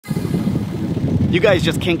You guys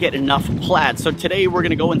just can't get enough Plaid. So today we're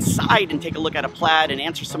gonna go inside and take a look at a Plaid and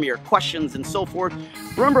answer some of your questions and so forth.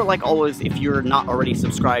 Remember, like always, if you're not already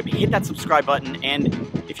subscribed, hit that subscribe button. And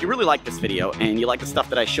if you really like this video and you like the stuff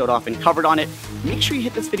that I showed off and covered on it, make sure you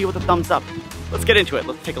hit this video with a thumbs up. Let's get into it.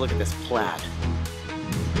 Let's take a look at this Plaid.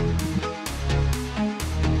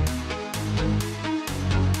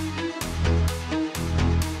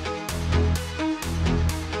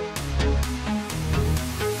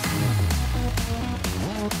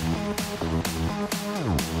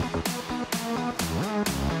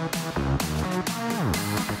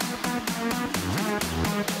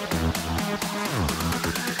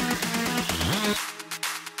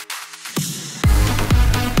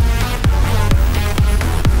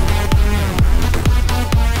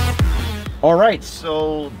 Alright,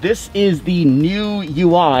 so this is the new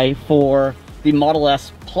UI for the Model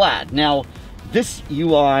S Plaid. Now, this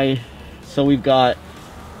UI, so we've got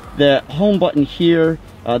the home button here.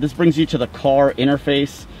 This brings you to the car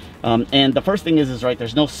interface. And the first thing is right,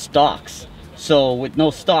 there's no stocks. So with no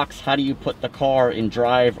stocks, how do you put the car in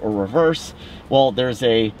drive or reverse? Well, this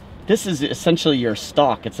is essentially your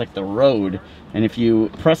stock. It's like the road. And if you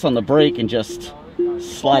press on the brake and just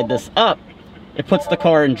slide this up, it puts the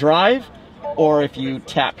car in drive. Or if you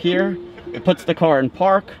tap here, it puts the car in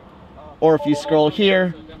park. Or if you scroll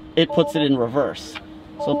here, it puts it in reverse.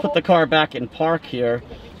 So I'll put the car back in park here.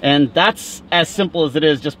 And that's as simple as it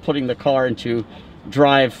is, just putting the car into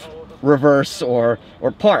drive, reverse, or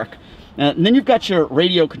park. And then you've got your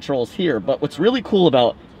radio controls here. But what's really cool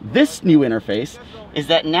about this new interface is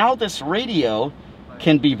that now this radio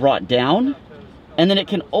can be brought down. And then it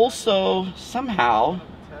can also somehow,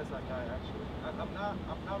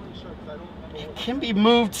 it can be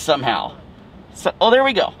moved somehow. So, oh, there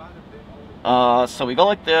we go. So we go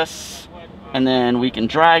like this, and then we can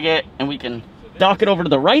drag it, and we can dock it over to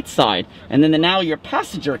the right side, and then now your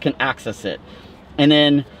passenger can access it. And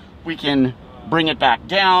then we can bring it back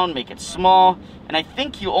down, make it small, and I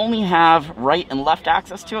think you only have right and left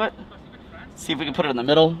access to it. Let's see if we can put it in the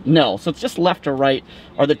middle. No, so it's just left or right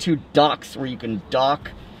are the two docks where you can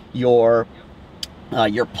dock your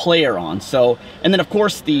player on. So, and then of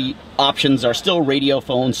course the options are still radio,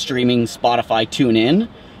 phone, streaming, Spotify, tune in.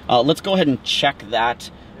 Let's go ahead and check that.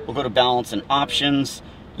 We'll go to balance and options.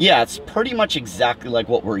 Yeah, it's pretty much exactly like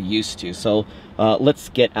what we're used to. So let's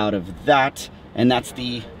get out of that. And that's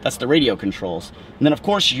the radio controls. And then of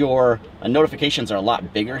course your notifications are a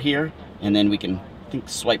lot bigger here. And then we can, I think,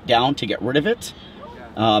 swipe down to get rid of it.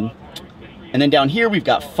 And then down here we've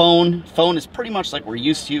got phone. Phone is pretty much like we're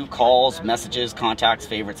used to. Calls, messages, contacts,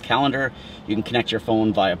 favorites, calendar. You can connect your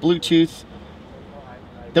phone via Bluetooth.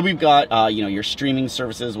 Then we've got your streaming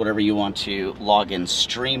services, whatever you want to log in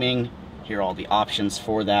streaming. Here are all the options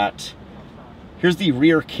for that. Here's the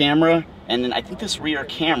rear camera, and then I think this rear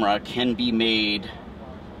camera can be made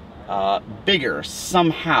bigger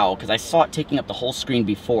somehow, because I saw it taking up the whole screen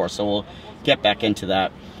before, so we'll get back into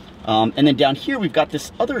that. And then down here we've got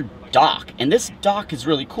this other dock, and this dock is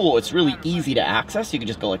really cool. It's really easy to access. You can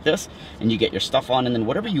just go like this and you get your stuff on, and then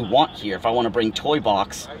whatever you want here. If I want to bring toy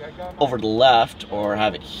box over to the left or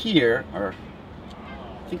have it here, or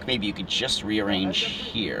I think maybe you could just rearrange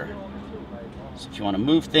here. So if you want to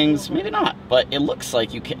move things, maybe not, but it looks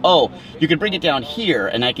like you can. Oh, you can bring it down here,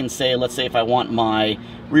 and I can say, let's say if I want my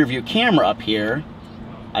rear view camera up here,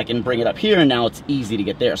 I can bring it up here, and now it's easy to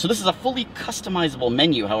get there. So this is a fully customizable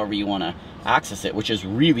menu, however you want to access it, which is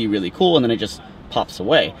really, really cool. And then it just pops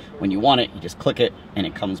away. When you want it, you just click it, and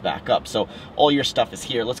it comes back up. So all your stuff is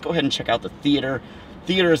here. Let's go ahead and check out the theater.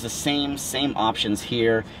 Theater is the same options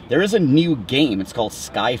here. There is a new game. It's called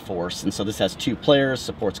Skyforce, and so this has 2 players,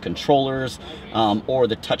 supports controllers, or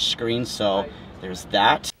the touch screen. So there's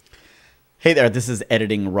that. Hey there, this is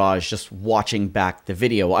Editing Raj, just watching back the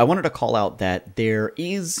video. I wanted to call out that there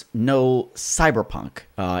is no Cyberpunk.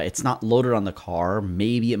 It's not loaded on the car.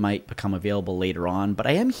 Maybe it might become available later on, but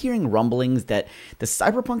I am hearing rumblings that the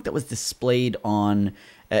Cyberpunk that was displayed on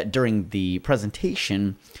during the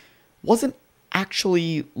presentation wasn't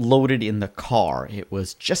actually loaded in the car. It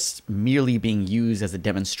was just merely being used as a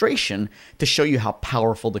demonstration to show you how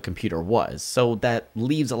powerful the computer was. So that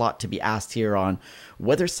leaves a lot to be asked here on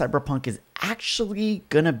whether Cyberpunk is actually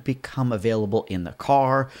gonna become available in the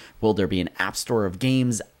car. Will there be an app store of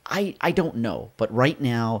games? I don't know, but right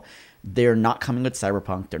now they're not coming with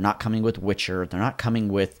Cyberpunk, they're not coming with Witcher, they're not coming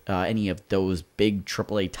with any of those big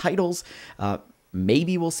AAA titles.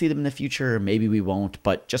 Maybe we'll see them in the future, maybe we won't,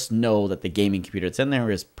 but just know that the gaming computer that's in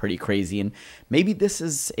there is pretty crazy, and maybe this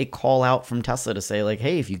is a call out from Tesla to say, like,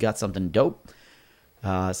 hey, if you got something dope,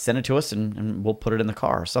 send it to us and we'll put it in the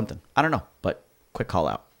car or something. I don't know, but quick call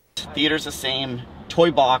out. Theater's the same.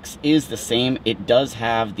 Toy box is the same. It does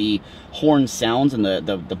have the horn sounds and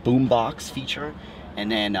the boom box feature,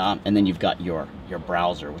 and then you've got your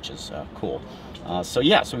browser, which is cool. So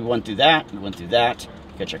yeah, so we went through that. You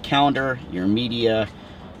got your calendar, your media,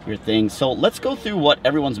 your thing. So let's go through what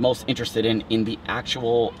everyone's most interested in the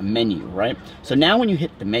actual menu, right? So now when you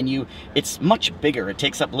hit the menu, it's much bigger. It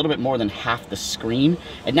takes up a little bit more than half the screen,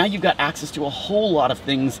 and now you've got access to a whole lot of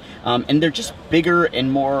things, and they're just bigger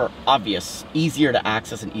and more obvious, easier to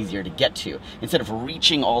access and easier to get to. Instead of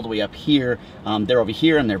reaching all the way up here, they're over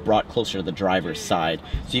here and they're brought closer to the driver's side.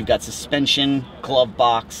 So you've got suspension, glove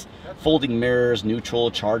box, folding mirrors, neutral,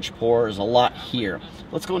 charge port. There's a lot here.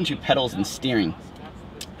 Let's go into pedals and steering.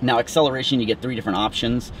 Now acceleration, you get 3 different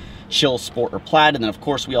options: chill, sport, or plaid, and then of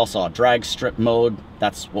course we all saw drag strip mode.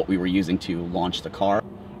 That's what we were using to launch the car.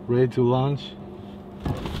 Ready to launch?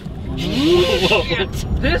 Shit.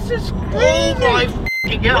 This is crazy! Oh my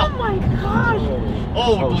fucking god! Oh my gosh!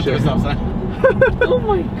 Oh shit! Oh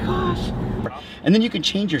my gosh! And then you can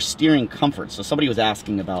change your steering comfort. So somebody was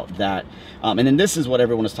asking about that. And then this is what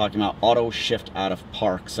everyone is talking about: auto shift out of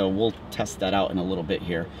park. So we'll test that out in a little bit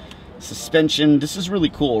here. Suspension, this is really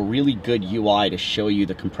cool, really good UI to show you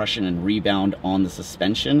the compression and rebound on the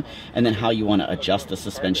suspension, and then how you want to adjust the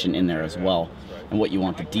suspension in there as well, and what you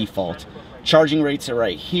want the default. Charging rates are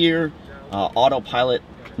right here. Autopilot.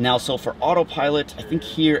 Now, so for autopilot, I think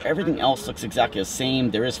here everything else looks exactly the same.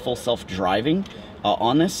 There is full self-driving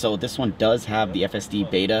on this, so this one does have the FSD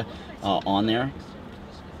beta on there.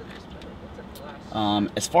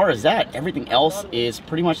 As far as that, everything else is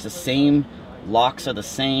pretty much the same. Locks are the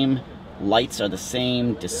same, lights are the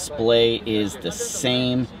same, display is the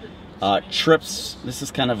same. Trips, this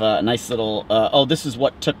is kind of a nice little, oh, this is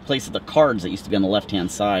what took place at the cards that used to be on the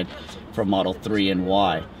left-hand side for Model 3 and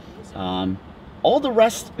Y. All the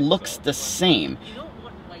rest looks the same.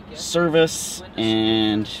 Service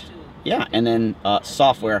and yeah, and then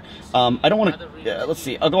software. I don't want to, let's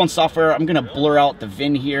see, I'll go on software. I'm gonna blur out the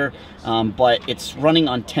VIN here, but it's running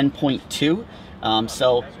on 10.2,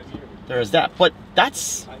 so there's that. But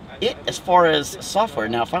that's it as far as software.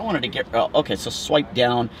 Now, if I wanted to get, okay, so swipe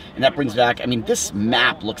down, and that brings back, I mean, this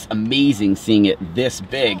map looks amazing seeing it this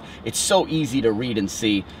big. It's so easy to read and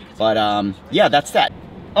see, but yeah, that's that.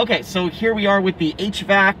 Okay, so here we are with the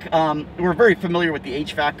HVAC. We're very familiar with the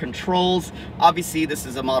HVAC controls. Obviously, this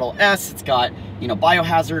is a Model S. It's got, you know,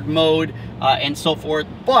 biohazard mode and so forth,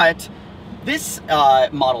 but this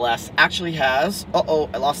Model S actually has, uh-oh,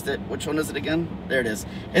 I lost it. Which one is it again? There it is.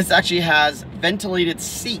 It actually has ventilated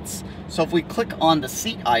seats. So if we click on the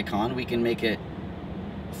seat icon, we can make it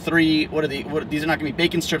 3, these are not gonna be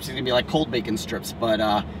bacon strips, these are gonna be like cold bacon strips, but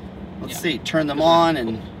let's see, turn them on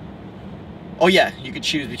and, oh yeah, you could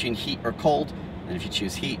choose between heat or cold, and if you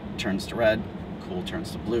choose heat, it turns to red, cool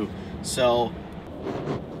turns to blue. So,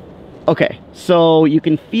 okay, so you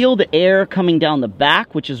can feel the air coming down the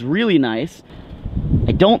back, which is really nice.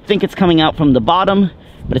 I don't think it's coming out from the bottom,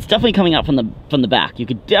 but it's definitely coming out from the back. You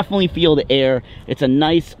could definitely feel the air. It's a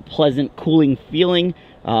nice, pleasant, cooling feeling.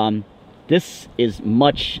 This is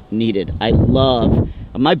much needed. I love,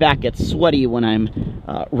 my back gets sweaty when I'm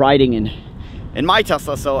riding in my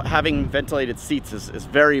Tesla, so having ventilated seats is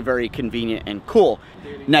very, very convenient and cool.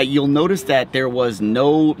 Now, you'll notice that there was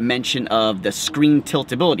no mention of the screen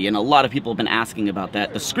tiltability, and a lot of people have been asking about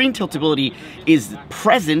that. The screen tiltability is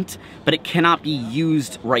present, but it cannot be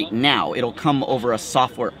used right now. It'll come over a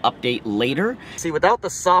software update later. See, without the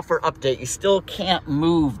software update, you still can't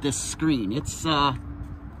move this screen. It's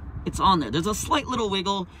on there. There's a slight little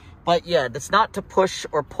wiggle, but yeah, it's not to push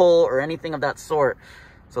or pull or anything of that sort.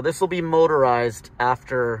 So this will be motorized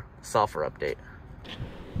after software update.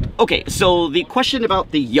 Okay, so the question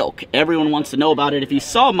about the yoke. Everyone wants to know about it. If you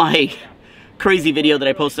saw my crazy video that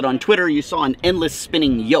I posted on Twitter, you saw an endless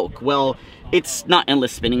spinning yoke. Well, it's not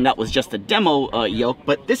endless spinning. That was just a demo yoke,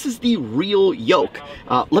 but this is the real yoke.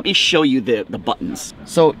 Let me show you the buttons.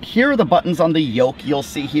 So here are the buttons on the yoke. You'll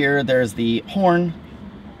see here, there's the horn.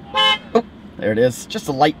 Oh, there it is. Just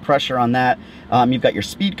a light pressure on that. You've got your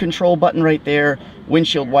speed control button right there,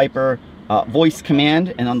 windshield wiper, voice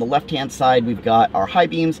command, and on the left-hand side, we've got our high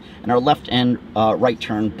beams and our left and right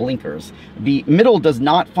turn blinkers. The middle does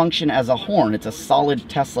not function as a horn. It's a solid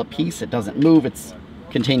Tesla piece. It doesn't move. It's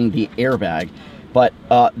containing the airbag, but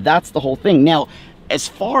that's the whole thing. Now, as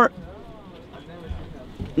far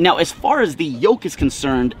as the yoke is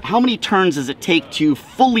concerned, how many turns does it take to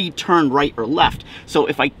fully turn right or left? So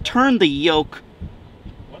if I turn the yoke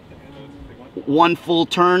 1 full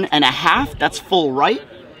turn and a half, that's full right,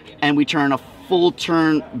 and we turn a full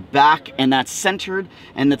turn back, and that's centered,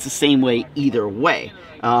 and that's the same way either way.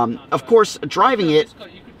 Of course, driving it,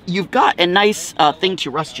 you've got a nice thing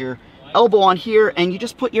to rest your elbow on here, and you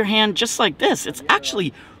just put your hand just like this. It's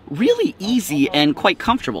actually really easy and quite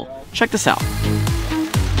comfortable. Check this out.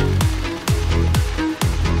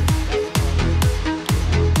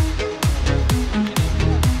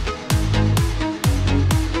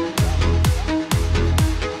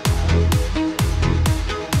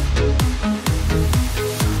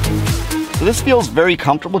 So this feels very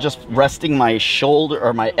comfortable, just resting my shoulder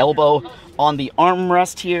or my elbow on the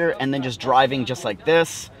armrest here, and then just driving just like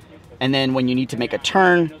this. And then when you need to make a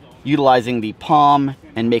turn, utilizing the palm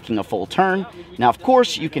and making a full turn. Now, of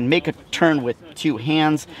course, you can make a turn with 2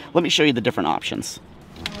 hands. Let me show you the different options.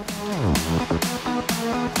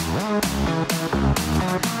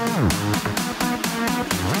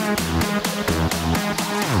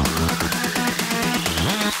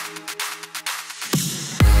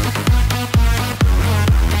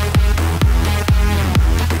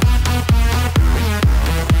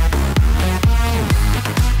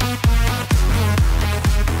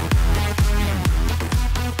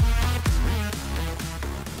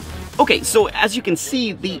 Okay, so as you can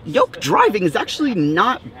see, the yoke driving is actually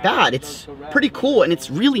not bad. It's pretty cool, and it's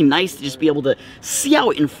really nice to just be able to see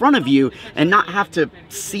out in front of you and not have to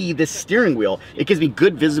see this steering wheel. It gives me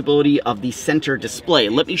good visibility of the center display.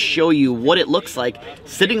 Let me show you what it looks like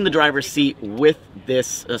sitting in the driver's seat with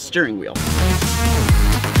this steering wheel.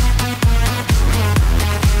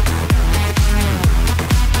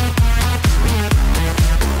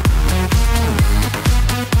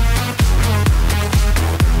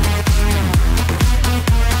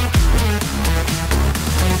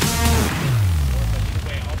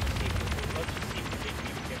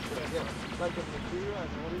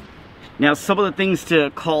 Now, some of the things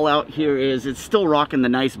to call out here is it's still rocking the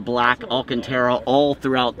nice black Alcantara all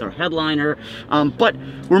throughout the headliner, but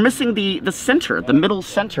we're missing the center, the middle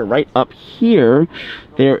center right up here.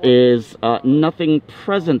 There is nothing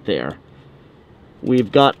present there.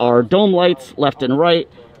 We've got our dome lights left and right,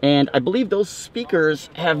 and I believe those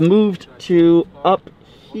speakers have moved to up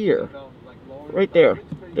here. Right there.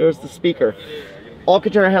 There's the speaker.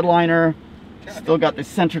 Alcantara headliner. Still got the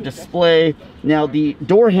center display. Now the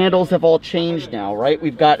door handles have all changed now, right?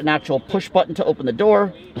 We've got an actual push button to open the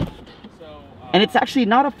door. And it's actually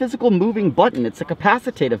not a physical moving button. It's a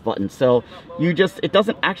capacitative button. So it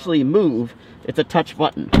doesn't actually move. It's a touch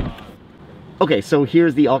button. Okay, so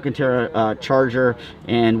here's the Alcantara charger.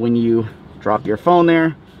 And when you drop your phone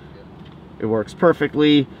there, it works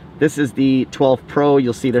perfectly. This is the 12 Pro.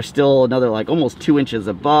 You'll see there's still another like almost 2 inches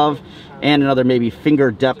above, and another maybe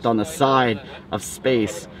finger depth on the side of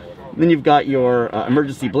space. And then you've got your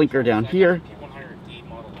emergency blinker down here.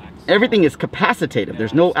 Everything is capacitative.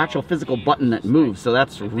 There's no actual physical button that moves, so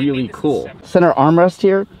that's really cool. Center armrest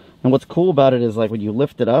here, and what's cool about it is like when you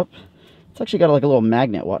lift it up, it's actually got like a little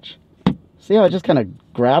magnet. Watch. See how it just kind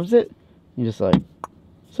of grabs it? You just like,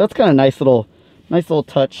 so that's kind of nice little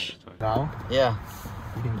touch. Yeah.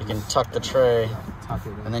 You can tuck the tray,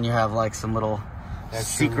 and then you have like some little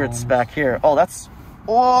secrets back here. Oh, that's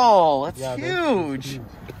huge.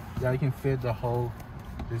 Yeah, you can fit this whole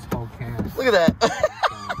can. Look at that.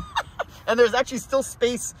 And there's actually still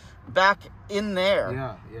space back in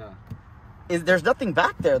there. Yeah. There's nothing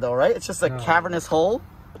back there though, right? It's just a cavernous hole.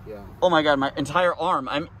 Yeah. Oh my God, my entire arm,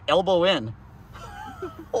 I'm elbow in.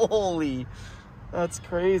 Holy, that's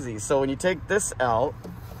crazy. So when you take this out,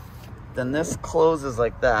 then this closes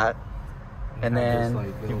like that, and then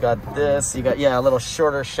like you've got this, you got a little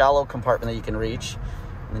shorter shallow compartment that you can reach,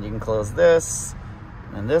 and then you can close this,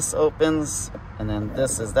 and this opens, and then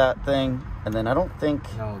this is that thing, and then I don't think,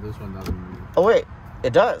 no, this one doesn't move. Oh wait,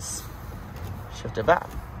 it does. Shift it back.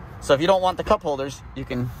 So if you don't want the cup holders, you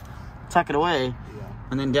can tuck it away.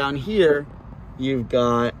 And then down here you've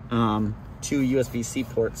got 2 USB-C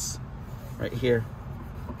ports right here,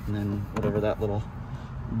 and then whatever that little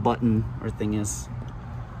button or thing is.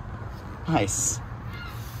 Nice.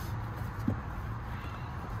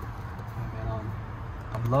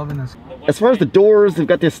 I'm loving this. As far as the doors, they've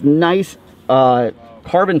got this nice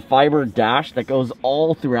carbon fiber dash that goes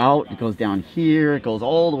all throughout. It goes down here, it goes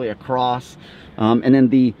all the way across, and then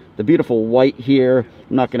the beautiful white here.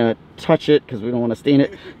 I'm not gonna touch it because we don't want to stain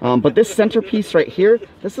it, but this centerpiece right here,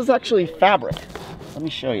 this is actually fabric. Let me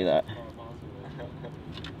show you that.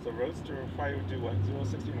 Roadster probably would do what,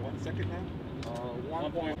 0-60 in 1 second now?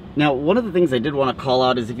 Now, one of the things I did want to call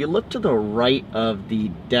out is if you look to the right of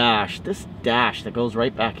the dash, this dash that goes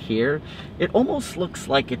right back here, it almost looks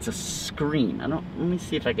like it's a screen. Let me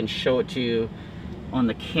see if I can show it to you on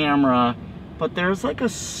the camera, but there's like a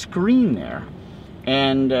screen there.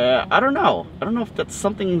 And I don't know if that's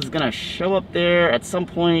something's gonna show up there at some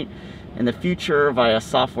point. in the future via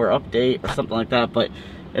software update or something like that, but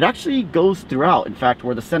it actually goes throughout. In fact,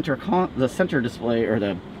 where the center display, or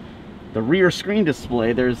the rear screen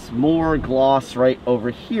display, there's more gloss right over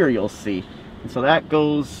here, you'll see. And so that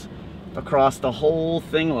goes across the whole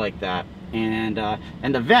thing like that. And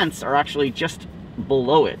the vents are actually just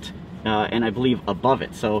below it, and I believe above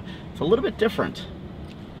it. So it's a little bit different.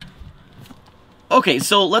 Okay,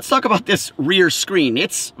 so let's talk about this rear screen.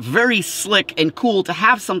 It's very slick and cool to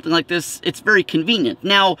have something like this. It's very convenient.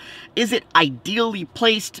 Now, is it ideally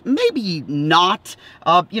placed? Maybe not.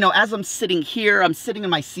 You know, as I'm sitting here, I'm sitting in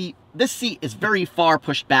my seat. This seat is very far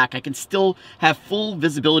pushed back. I can still have full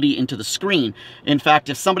visibility into the screen. In fact,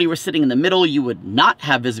 if somebody were sitting in the middle, you would not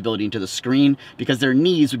have visibility into the screen because their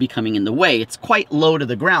knees would be coming in the way. It's quite low to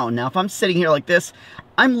the ground. Now, if I'm sitting here like this,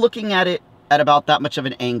 I'm looking at it at about that much of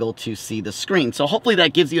an angle to see the screen. So hopefully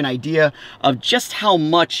that gives you an idea of just how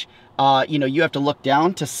much you know, you have to look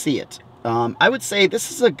down to see it. I would say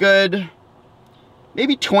this is a good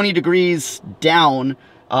maybe 20 degrees down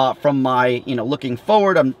from my, you know, looking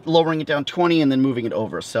forward. I'm lowering it down 20 and then moving it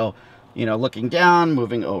over. So, you know, looking down,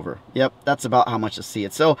 moving over. Yep, that's about how much to see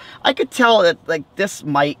it. So I could tell that like this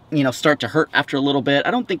might, you know, start to hurt after a little bit.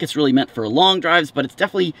 I don't think it's really meant for long drives, but it's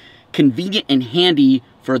definitely convenient and handy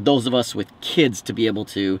for those of us with kids to be able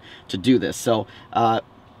to do this. So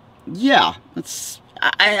yeah,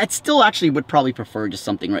 I still actually would probably prefer just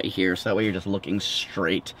something right here, so that way you're just looking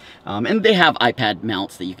straight. And they have iPad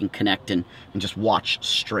mounts that you can connect and just watch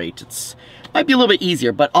straight. It might be a little bit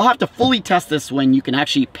easier, but I'll have to fully test this when you can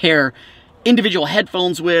actually pair individual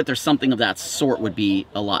headphones with, or something of that sort would be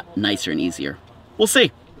a lot nicer and easier. We'll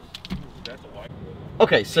see.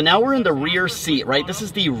 Okay, so now we're in the rear seat, right? This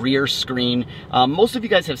is the rear screen. Most of you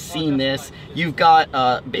guys have seen this. You've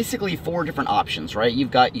got basically 4 different options, right? You've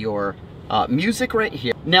got your music right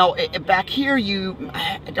here. Now, back here,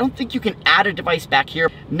 I don't think you can add a device back here.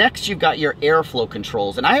 Next, you've got your airflow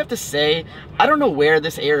controls. And I have to say, I don't know where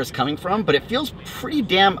this air is coming from, but it feels pretty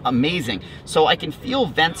damn amazing. So I can feel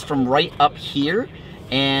vents from right up here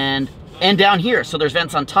and down here. So there's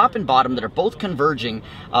vents on top and bottom that are both converging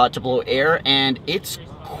to blow air, and it's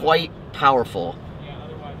quite powerful.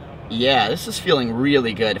 Yeah, this is feeling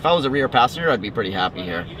really good. If I was a rear passenger, I'd be pretty happy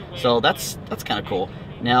here. So that's kind of cool.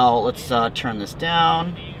 Now let's turn this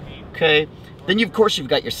down. Okay. Then of course you've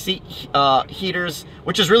got your seat heaters,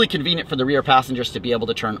 which is really convenient for the rear passengers to be able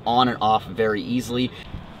to turn on and off very easily.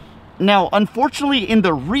 Now, unfortunately, in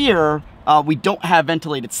the rear, we don't have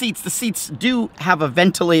ventilated seats. The seats do have a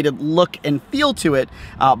ventilated look and feel to it,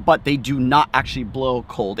 but they do not actually blow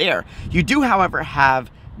cold air. You do, however,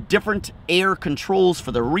 have different air controls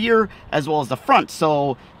for the rear as well as the front.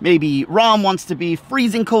 So maybe Rom wants to be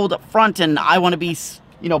freezing cold up front and I want to be,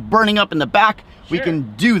 you know, burning up in the back. Sure. We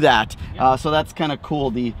can do that. So that's kind of cool,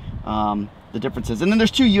 the differences. And then there's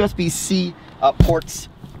 2 USB-C ports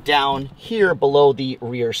down here below the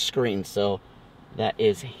rear screen. So that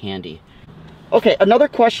is handy. Okay, another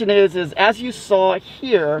question is as you saw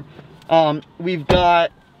here, we've got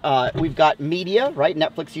media, right?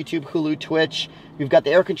 Netflix, YouTube, Hulu, Twitch. We've got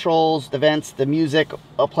the air controls, the vents, the music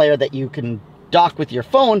player that you can dock with your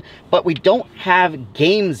phone, but we don't have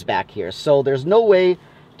games back here. So there's no way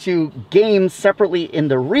to game separately in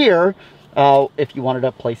the rear if you wanted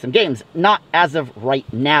to play some games. Not as of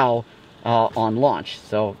right now on launch.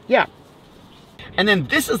 So yeah. And then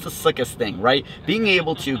this is the slickest thing, right? Being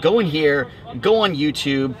able to go in here, go on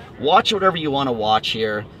YouTube, watch whatever you want to watch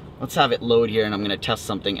here. Let's have it load here, and I'm going to test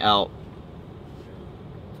something out.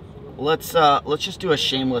 Let's just do a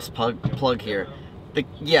shameless plug here.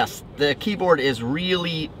 Yes, the keyboard is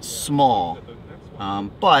really small,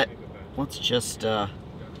 but let's just go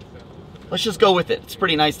with it. It's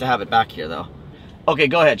pretty nice to have it back here, though. Okay,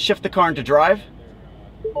 go ahead. Shift the car into drive.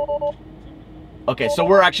 Okay, so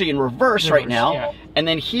we're actually in reverse right now, yeah. And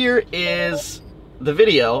then here is the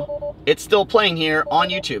video. It's still playing here on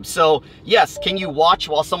YouTube. So yes, can you watch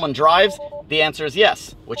while someone drives? The answer is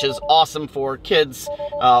yes, which is awesome for kids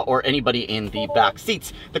or anybody in the back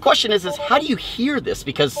seats. The question is how do you hear this?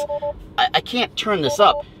 Because I can't turn this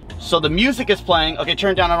up. So the music is playing. Okay,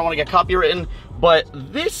 turn it down, I don't want to get copywritten, but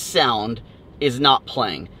this sound is not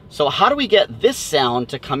playing. So how do we get this sound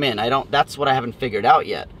to come in? That's what I haven't figured out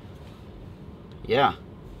yet. Yeah.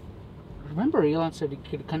 Remember, Elon said you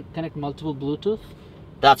could connect multiple Bluetooth?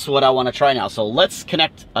 That's what I want to try now. So let's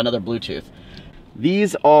connect another Bluetooth.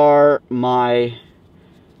 These are my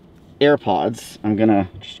AirPods. I'm gonna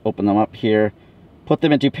just open them up here, put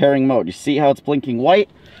them into pairing mode. You see how it's blinking white?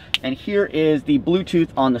 And here is the Bluetooth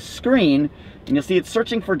on the screen. And you'll see it's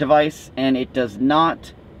searching for device and it does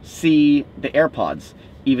not see the AirPods.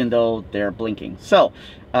 even though they're blinking. So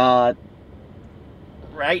right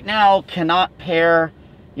now cannot pair,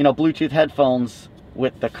 you know, Bluetooth headphones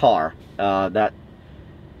with the car. That's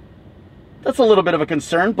a little bit of a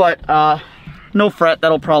concern, but no fret,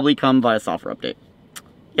 that'll probably come via software update.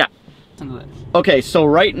 Yeah. Okay, so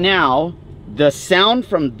right now the sound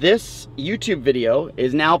from this YouTube video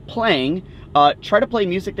is now playing. Try to play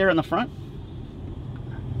music there in the front.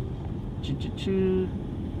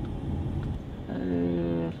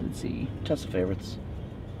 Let's see. Tesla favorites.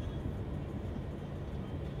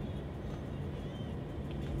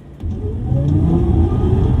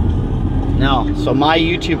 No, so my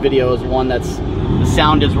YouTube video is one that's the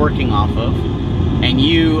sound is working off of, and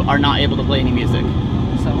you are not able to play any music.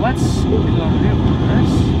 So let's go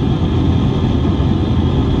reverse.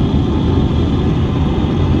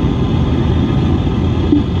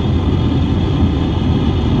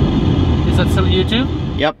 Is that still YouTube?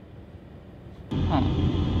 Yep. Huh.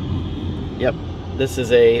 Yep. This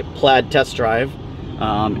is a Plaid test drive,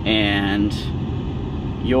 and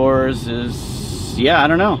yours is, yeah, I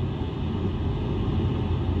don't know.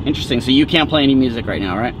 Interesting. So you can't play any music right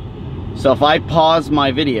now, right? So if I pause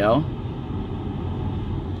my video,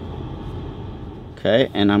 okay,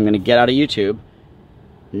 and I'm gonna get out of YouTube,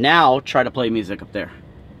 now try to play music up there.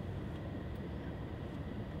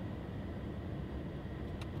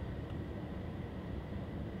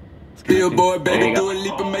 Billboard, There baby, you go. do a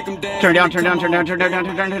leap and make them dance. Turn down, turn down, turn down, turn down, turn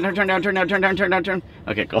down, turn down, turn down, turn down, turn down, turn down, turn.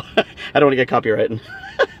 Okay, cool. I don't want to get copyrighted.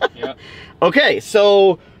 Yeah. Okay,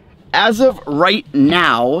 so as of right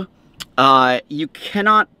now, you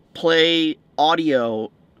cannot play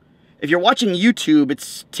audio. If you're watching YouTube,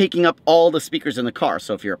 it's taking up all the speakers in the car.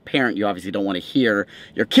 So if you're a parent, you obviously don't want to hear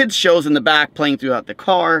your kids' shows in the back playing throughout the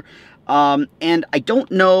car. And I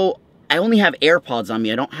don't know, I only have AirPods on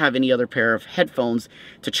me. I don't have any other pair of headphones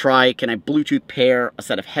to try. Can I Bluetooth pair a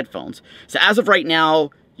set of headphones? So as of right now,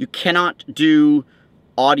 you cannot do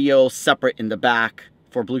audio separate in the back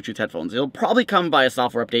for Bluetooth headphones. It'll probably come by a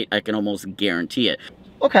software update. I can almost guarantee it.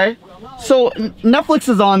 Okay, so Netflix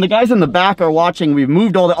is on. The guys in the back are watching. We've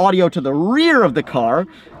moved all the audio to the rear of the car,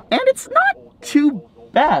 and it's not too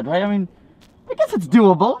bad, right? I mean, I guess it's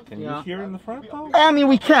doable. Can you hear in the front though? I mean,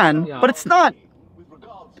 we can, Yeah. but it's not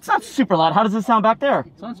super loud. How does it sound back there?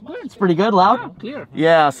 Sounds good. It's pretty good, loud? Yeah, clear.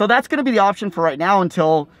 Yeah, so that's going to be the option for right now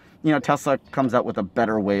until, you know, Tesla comes out with a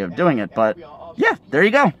better way of doing it. But yeah, there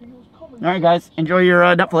you go. All right, guys, enjoy your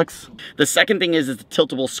Netflix. The second thing is the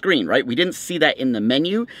tiltable screen, right? We didn't see that in the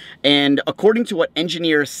menu. And according to what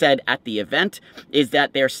engineers said at the event, is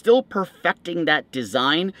that they're still perfecting that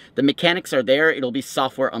design. The mechanics are there. It'll be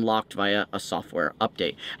software unlocked via a software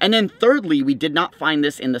update. And then thirdly, we did not find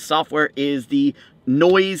this in the software, is the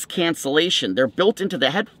noise cancellation. They're built into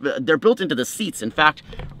the seats. In fact,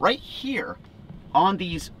 right here on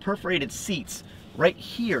these perforated seats, right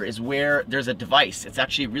here is where there's a device. It's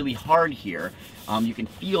actually really hard here. You can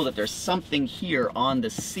feel that there's something here on the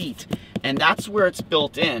seat, and that's where it's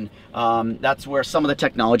built in. That's where some of the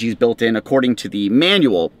technology is built in according to the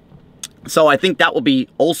manual. So I think that will be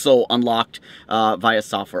also unlocked via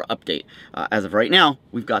software update. As of right now,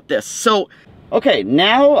 we've got this. So, okay,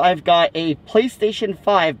 now I've got a PlayStation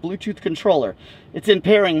 5 Bluetooth controller. It's in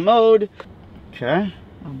pairing mode. Okay,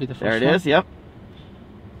 That'll be the first there it one. is, yep.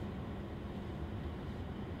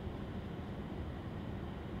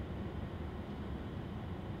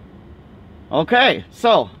 Okay,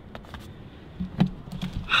 so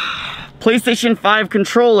PlayStation 5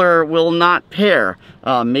 controller will not pair.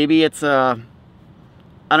 Maybe it's a,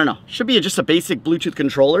 I don't know, should be just a basic Bluetooth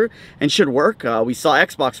controller and should work. We saw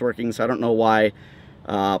Xbox working, so I don't know why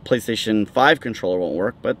PlayStation 5 controller won't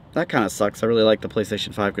work, but that kind of sucks. I really like the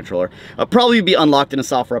PlayStation 5 controller. Probably be unlocked in a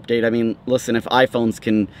software update. I mean, listen, if iPhones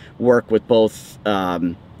can work with both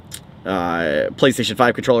PlayStation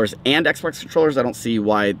 5 controllers and Xbox controllers, I don't see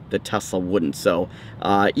why the Tesla wouldn't. So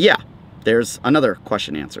yeah, there's another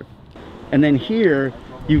question answered. And then here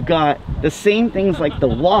you've got the same things like the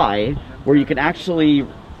Y, where you can actually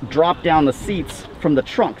drop down the seats from the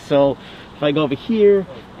trunk. So if I go over here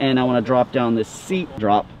and I want to drop down this seat,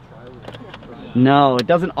 drop. No, it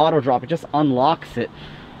doesn't auto drop, it just unlocks it.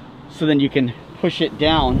 So then you can push it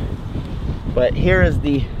down. But here is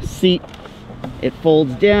the seat. It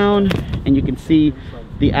folds down and you can see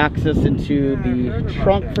the access into the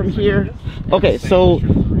trunk from here. Okay, so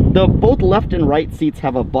the both left and right seats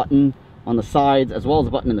have a button on the sides as well as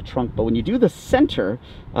a button in the trunk, but when you do the center,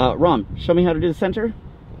 Rom, show me how to do the center.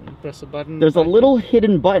 Press a button. There's a little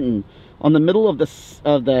hidden button on the middle of the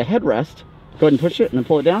headrest. Go ahead and push it and then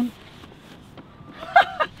pull it down.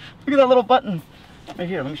 Look at that little button right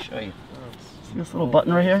here. Let me show you. See this little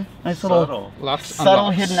button right here? Nice little Locks, subtle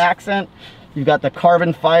unlocks. hidden accent. You've got the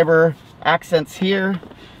carbon fiber accents here.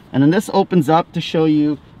 And then this opens up to show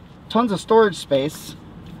you tons of storage space.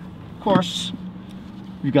 Of course,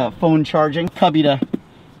 you've got phone charging, cubby to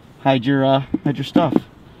hide your stuff.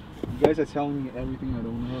 You guys are telling me everything I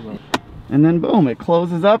don't know about. And then boom, it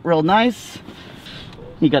closes up real nice.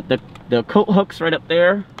 You got the coat hooks right up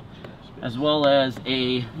there, as well as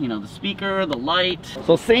the speaker, the light.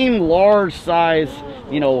 So same large size,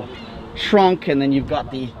 trunk, and then you've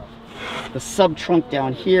got the sub trunk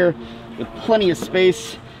down here with plenty of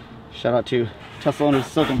space. Shout out to Tesla owners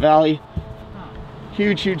of Silicon Valley.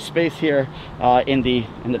 Huge space here in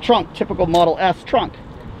the trunk, typical Model S trunk.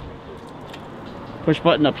 Push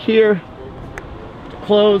button up here to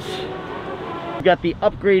close. You've got the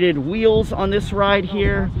upgraded wheels on this ride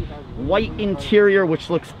here. White interior, which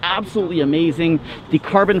looks absolutely amazing. The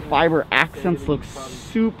carbon fiber accents look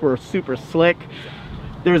super slick.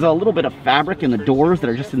 There's a little bit of fabric in the doors that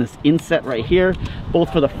are just in this inset right here,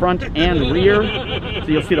 both for the front and rear. So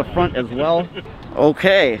you'll see the front as well.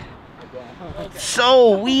 Okay,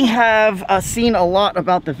 so we have seen a lot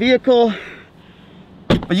about the vehicle,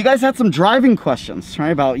 but you guys had some driving questions, right?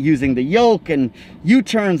 About using the yoke and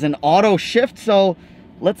U-turns and auto shift. So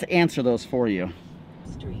let's answer those for you.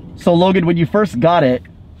 So Logan, when you first got it,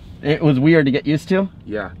 it was weird to get used to?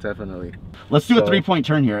 Yeah, definitely. Let's do a 3-point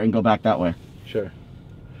turn here and go back that way. Sure.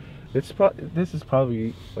 This is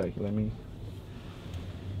probably like, let me.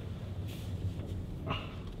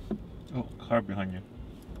 Oh, car behind you.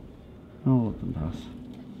 Oh, the bus.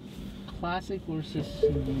 Classic versus.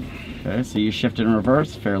 Okay, so you shift in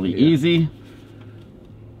reverse, fairly easy.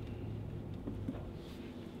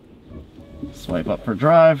 Swipe up for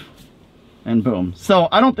drive, and boom. So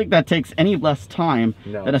I don't think that takes any less time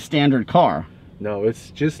than a standard car. No,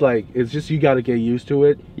 it's just you gotta get used to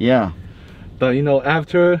it. Yeah. But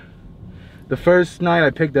after the first night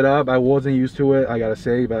I picked it up, I wasn't used to it, I gotta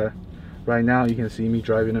say, but right now you can see me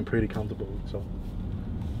driving it pretty comfortable, so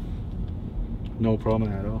no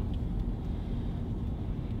problem at all.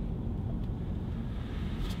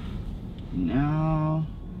 Now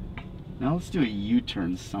let's do a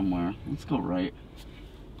U-turn somewhere. Let's go right,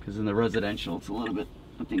 because in the residential it's a little bit,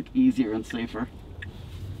 I think, easier and safer.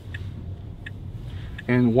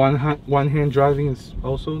 And one hand driving is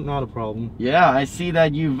also not a problem. Yeah, I see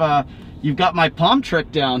that you've got my palm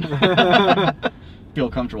trick down. Feel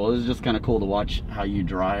comfortable. This is just kind of cool to watch how you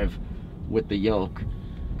drive with the yoke,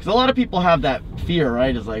 because a lot of people have that fear,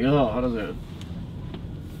 right? It's like, oh, how does it?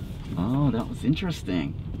 Oh, that was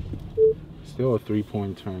interesting. Still a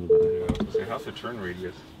 3-point turn, but So how's the turn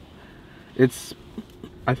radius?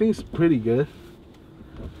 I think it's pretty good.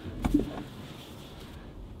 For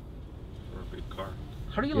a big car.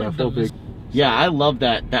 How do you Yeah, like for the big. Yeah, I love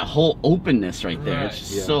that whole openness right there. It's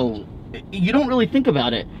just so, you don't really think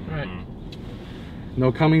about it. Right.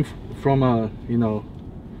 Coming from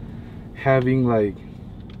having like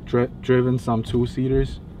driven some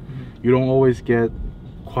 2-seaters, you don't always get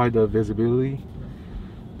quite the visibility.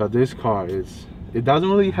 But this car it doesn't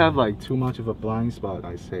really have like too much of a blind spot,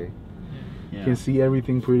 I say. Yeah. You can see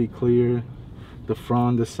everything pretty clear. The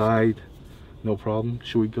front, the side, no problem.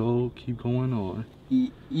 Should we keep going, or?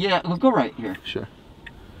 Yeah, let's go right here. Sure.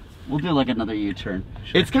 We'll do like another U-turn.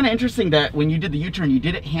 Sure. It's kind of interesting that when you did the U-turn, you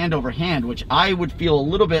did it hand over hand, which I would feel a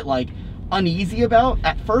little bit like uneasy about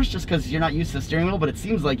at first, just because you're not used to the steering wheel, but it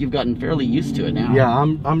seems like you've gotten fairly used to it now. Yeah,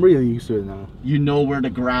 I'm really used to it now. You know where to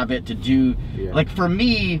grab it to do. Yeah. Like for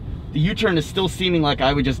me, the U-turn is still seeming like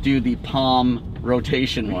I would just do the palm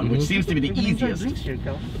rotation one, which seems to be the easiest. Yeah,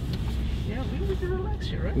 we can relax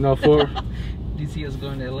here, right? No, for Do you see us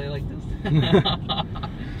going to LA like this?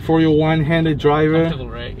 for your one-handed driver, Comfortable,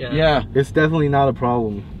 right? Yeah. it's definitely not a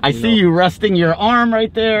problem. I see you resting your arm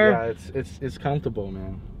right there. Yeah, it's comfortable,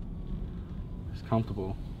 man. It's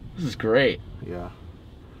comfortable. This is great. Yeah.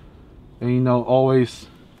 And always,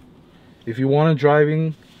 if you want to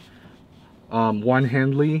driving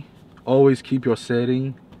one-handedly, always keep your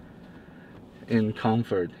setting in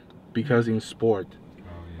comfort, because in sport,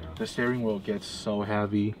 the steering wheel gets so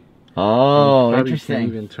heavy. Oh, you probably interesting. can't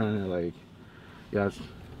even turn it like, yeah,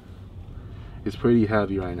 it's pretty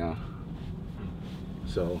heavy right now.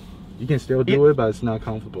 So you can still do it, but it's not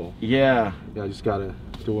comfortable. Yeah. Yeah, just gotta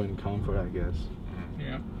do it in comfort, I guess.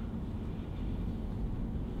 Yeah.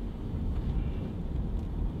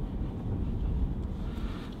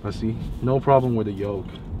 Let's see, no problem with the yoke.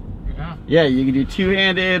 Yeah, you can do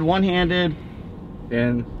two-handed, one-handed.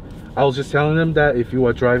 And I was just telling them that if you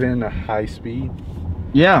are driving at high speed,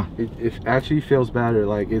 yeah, it actually feels better.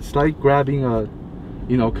 Like it's like grabbing a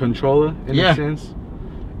controller in a sense.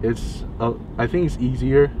 it's I think it's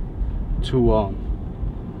easier to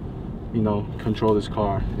you know, control this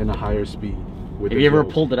car in a higher speed. With Have you ever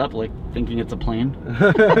pulled it up like thinking it's a plane?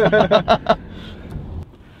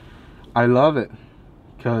 I love it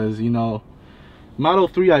because, you know, Model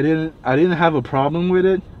 3 I didn't have a problem with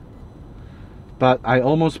it, but I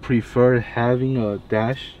almost prefer having a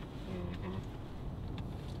dash.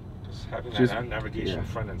 Just having Just- that navigation yeah.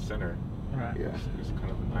 front and center. Right. Yeah. It's kind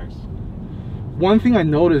of nice. One thing I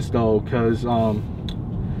noticed though, because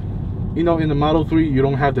you know, in the Model 3 you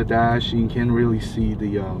don't have the dash, you can't really see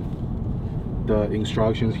the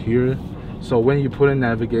instructions here. So when you put in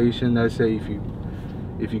navigation, let's say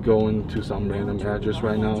if you go into some random address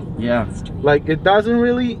right now, Yeah. like it doesn't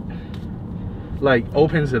really like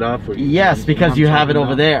opens it up for you. Yes, because you have it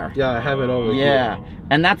over there. Yeah, I have it over here. Yeah,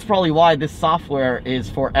 and that's probably why this software is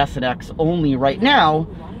for S and X only right now.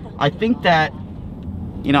 I think that,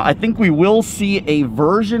 you know, I think we will see a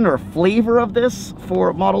version or flavor of this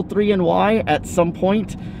for Model 3 and Y at some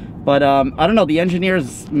point. But I don't know, the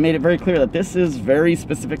engineers made it very clear that this is very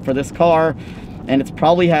specific for this car, and it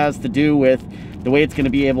probably has to do with the way it's going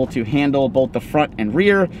to be able to handle both the front and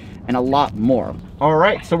rear and a lot more. All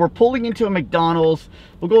right, so we're pulling into a McDonald's.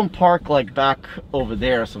 We'll go and park like back over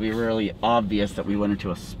there so it'll be really obvious that we went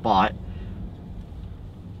into a spot.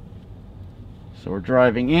 So we're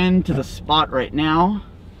driving into the spot right now.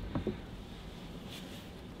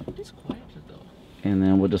 It's quiet though. And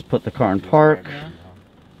then we'll just put the car in park. Yeah.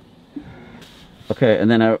 Okay, and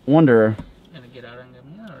then I wonder, Gonna get out and get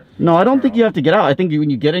more. Or... no, I don't think you have to get out. I think when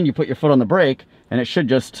you get in, you put your foot on the brake, and it should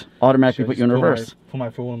just automatically Should put you in just reverse. Put my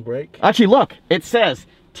foot on brake. Actually, look, it says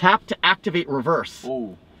tap to activate reverse.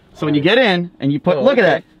 Oh, So when you get in and you put, Oh, look at okay.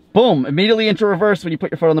 that, boom, immediately into reverse when you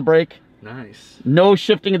put your foot on the brake. nice. No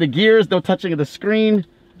shifting of the gears, no touching of the screen.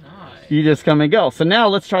 Nice. You just come and go. So now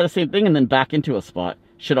let's try the same thing and then back into a spot.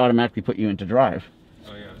 Should automatically put you into drive.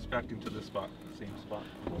 Oh yeah, it's back into the spot, same spot.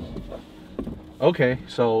 Okay,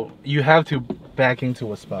 so you have to back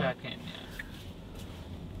into a spot. Back in, yeah.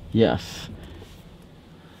 Yes.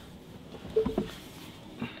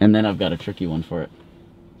 And then I've got a tricky one for it.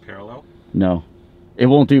 Parallel? No. It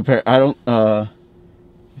won't do actually, I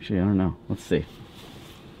don't know. Let's see.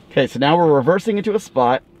 Okay, so now we're reversing into a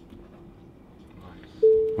spot.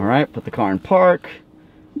 All right, put the car in park.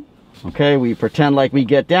 Okay, we pretend like we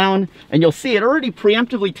get down, and you'll see it already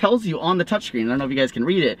preemptively tells you on the touchscreen. I don't know if you guys can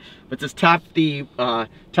read it, but just tap to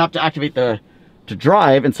activate to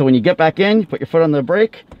drive. And so when you get back in, you put your foot on the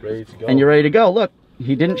brake, Ready to go. and you're ready to go. Look,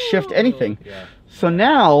 he didn't shift anything. Yeah. So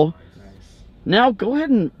now Nice. go ahead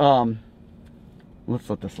and let's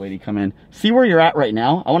let this lady come in. See where you're at right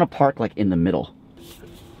now? I want to park like in the middle.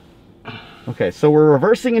 Okay, so we're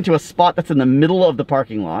reversing into a spot that's in the middle of the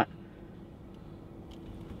parking lot.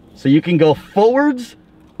 So you can go forwards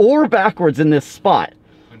or backwards in this spot.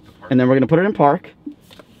 And then we're going to put it in park.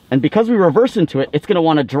 And because we reverse into it, it's going to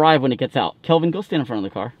want to drive when it gets out. Kelvin, go stand in front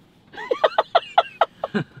of the car.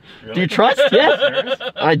 Really? Do you trust? Yeah.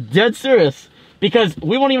 I'm dead serious. Because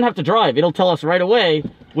we won't even have to drive. It'll tell us right away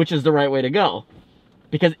which is the right way to go.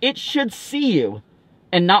 Because it should see you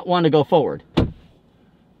and not want to go forward.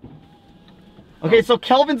 Okay, so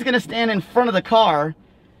Kelvin's going to stand in front of the car.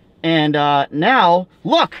 And now,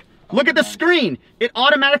 look at the screen. It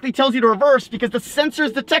automatically tells you to reverse because the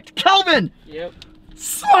sensors detect Kelvin. Yep.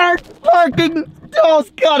 Smart parking. Oh,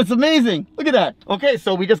 God, it's amazing. Look at that. Okay,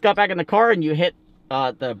 so we just got back in the car and you hit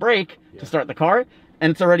the brake to start the car,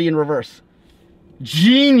 and it's already in reverse.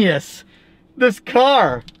 Genius. This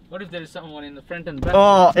car. What if there is someone in the front and back?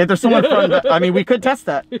 Oh, if there's someone front and back, I mean, we could test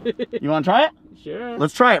that. You want to try it? Sure.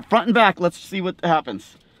 Let's try it, front and back. Let's see what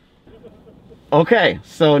happens. Okay,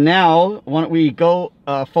 so now why don't we go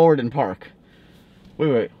forward and park?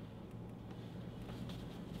 Wait.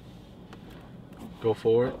 Go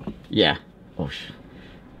forward Yeah. Oh,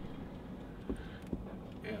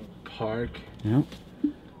 and park. Yep.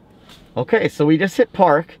 Okay, so we just hit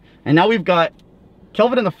park, and now we've got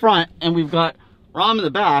Kelvin in the front, and we've got Rom in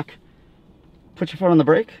the back. Put your foot on the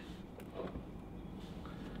brake.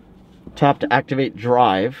 Tap to activate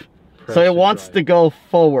drive. Press So it to wants drive. to go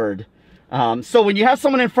forward. So when you have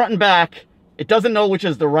someone in front and back, it doesn't know which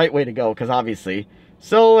is the right way to go, because obviously.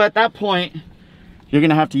 So at that point, you're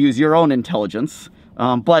gonna have to use your own intelligence.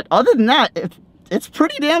 But other than that, it's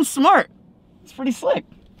pretty damn smart. It's pretty slick.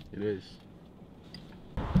 It is.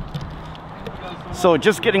 So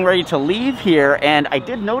just getting ready to leave here, and I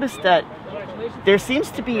did notice that there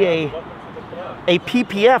seems to be a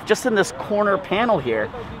PPF just in this corner panel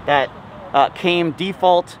here that came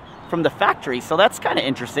default from the factory. So that's kind of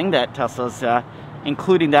interesting that Tesla's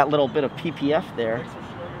including that little bit of PPF there.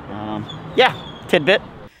 Yeah, tidbit.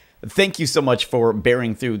 Thank you so much for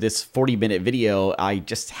bearing through this 40-minute video. I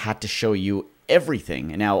just had to show you everything.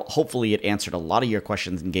 Now, hopefully it answered a lot of your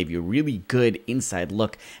questions and gave you a really good inside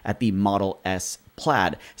look at the Model S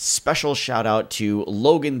Plaid. Special shout out to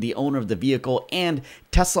Logan, the owner of the vehicle, and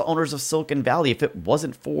Tesla owners of Silicon Valley. If it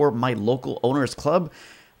wasn't for my local owners club,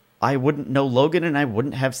 I wouldn't know Logan and I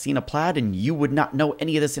wouldn't have seen a Plaid, and you would not know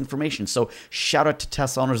any of this information. So shout out to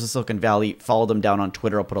Tesla owners of Silicon Valley. Follow them down on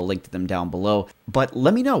Twitter. I'll put a link to them down below. But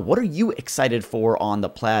let me know, what are you excited for on the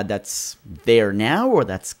Plaid that's there now or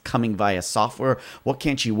that's coming via software? What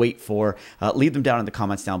can't you wait for? Leave them down in the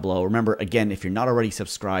comments down below. Remember, again, if you're not already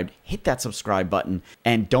subscribed, hit that subscribe button.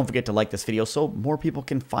 And don't forget to like this video so more people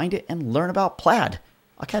can find it and learn about Plaid.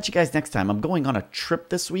 I'll catch you guys next time. I'm going on a trip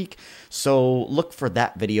this week, so look for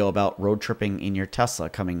that video about road tripping in your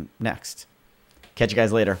Tesla coming next. Catch you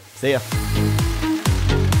guys later. See ya.